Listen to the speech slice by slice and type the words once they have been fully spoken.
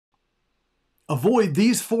Avoid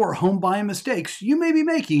these 4 home buying mistakes you may be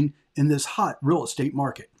making in this hot real estate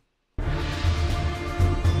market.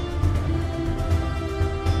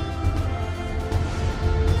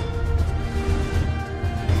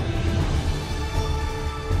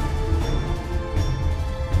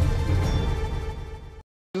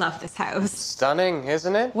 Love this house. Stunning,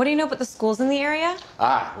 isn't it? What do you know about the schools in the area?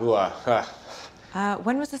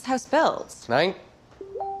 When was this house built?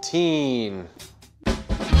 19.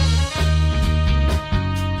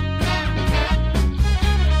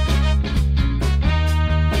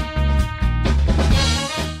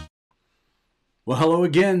 Well, hello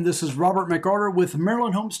again. This is Robert McArtor with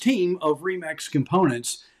Maryland Homes team of RE/MAX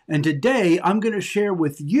Components. And today I'm going to share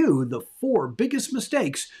with you the 4 biggest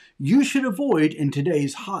mistakes you should avoid in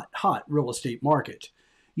today's hot real estate market.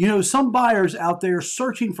 You know, some buyers out there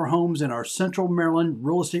searching for homes in our central Maryland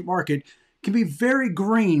real estate market can be very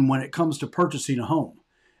green when it comes to purchasing a home.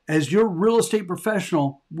 As your real estate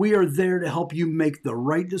professional, we are there to help you make the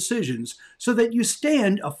right decisions so that you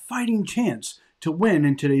stand a fighting chance to win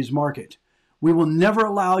in today's market. We will never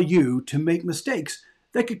allow you to make mistakes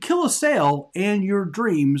that could kill a sale and your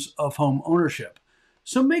dreams of home ownership.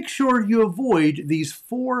 So make sure you avoid these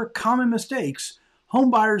 4 common mistakes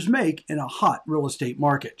home buyers make in a hot real estate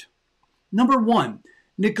market. Number 1,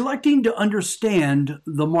 neglecting to understand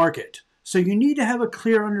the market. So you need to have a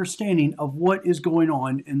clear understanding of what is going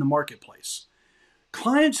on in the marketplace.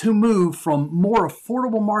 Clients who move from more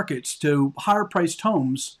affordable markets to higher priced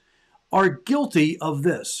homes are guilty of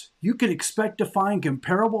this. You can expect to find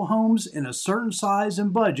comparable homes in a certain size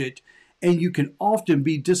and budget, and you can often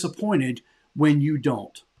be disappointed when you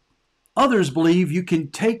don't. Others believe you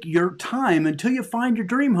can take your time until you find your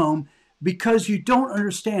dream home because you don't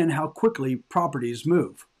understand how quickly properties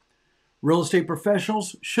move. Real estate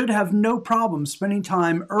professionals should have no problem spending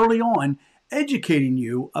time early on educating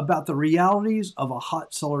you about the realities of a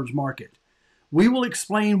hot seller's market. We will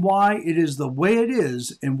explain why it is the way it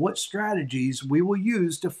is and what strategies we will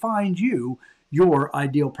use to find you your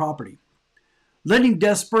ideal property. Letting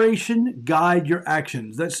desperation guide your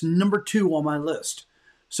actions. That's number 2 on my list.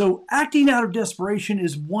 So acting out of desperation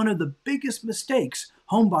is one of the biggest mistakes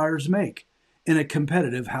home buyers make in a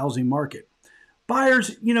competitive housing market.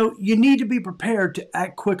 Buyers, you need to be prepared to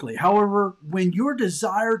act quickly. However, when your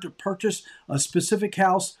desire to purchase a specific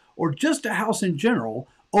house or just a house in general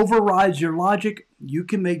overrides your logic, you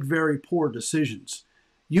can make very poor decisions.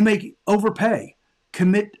 You may overpay,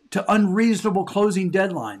 commit to unreasonable closing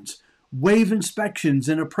deadlines, waive inspections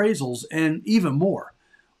and appraisals, and even more.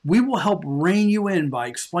 We will help rein you in by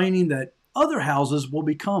explaining that other houses will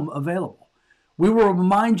become available. We will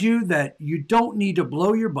remind you that you don't need to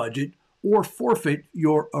blow your budget or forfeit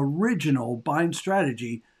your original buying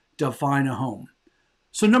strategy to find a home.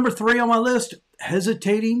 So number 3 on my list,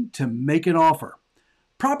 hesitating to make an offer.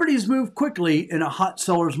 Properties move quickly in a hot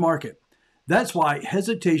seller's market. That's why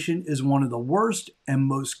hesitation is one of the worst and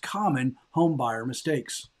most common home buyer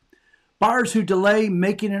mistakes. Buyers who delay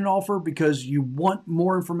making an offer because you want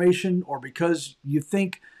more information or because you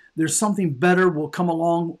think there's something better will come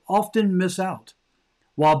along often miss out.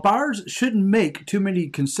 While buyers shouldn't make too many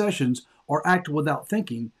concessions or act without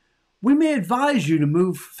thinking, we may advise you to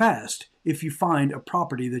move fast if you find a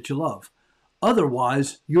property that you love.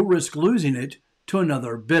 Otherwise, you'll risk losing it to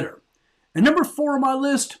another bidder. And number 4 on my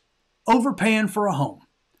list, overpaying for a home.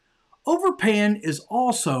 Overpaying is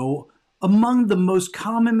also among the most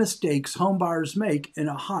common mistakes home buyers make in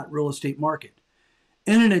a hot real estate market.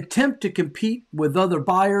 In an attempt to compete with other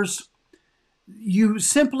buyers, you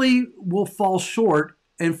simply will fall short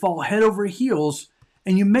and fall head over heels,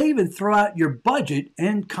 and you may even throw out your budget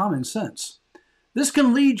and common sense. This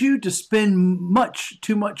can lead you to spend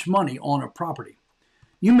too much money on a property.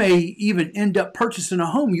 You may even end up purchasing a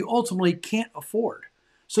home you ultimately can't afford.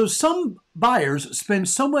 So some buyers spend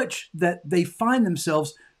so much that they find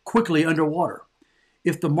themselves quickly underwater.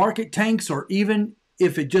 If the market tanks or even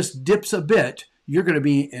if it just dips a bit, you're going to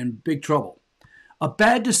be in big trouble. A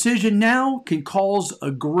bad decision now can cause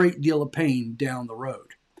a great deal of pain down the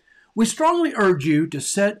road. We strongly urge you to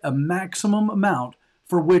set a maximum amount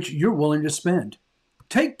for which you're willing to spend.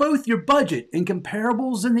 Take both your budget and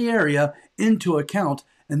comparables in the area into account,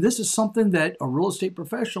 and this is something that a real estate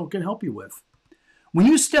professional can help you with. When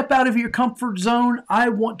you step out of your comfort zone, I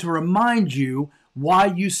want to remind you why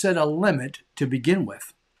you set a limit to begin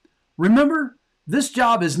with. Remember, this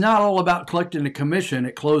job is not all about collecting a commission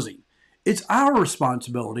at closing. It's our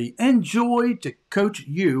responsibility and joy to coach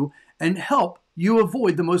you and help you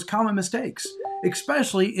avoid the most common mistakes,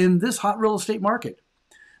 especially in this hot real estate market.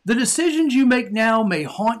 The decisions you make now may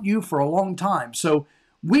haunt you for a long time, so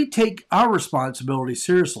we take our responsibility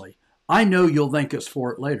seriously. I know you'll thank us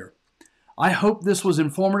for it later. I hope this was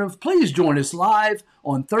informative. Please join us live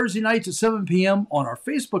on Thursday nights at 7 p.m. on our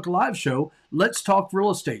Facebook Live show, Let's Talk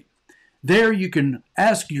Real Estate. There you can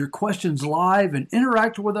ask your questions live and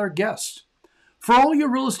interact with our guests. For all your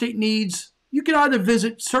real estate needs, you can either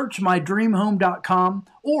visit searchmydreamhome.com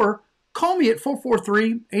or call me at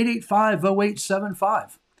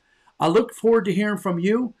 443-885-0875. I look forward to hearing from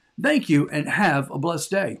you. Thank you and have a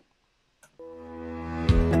blessed day.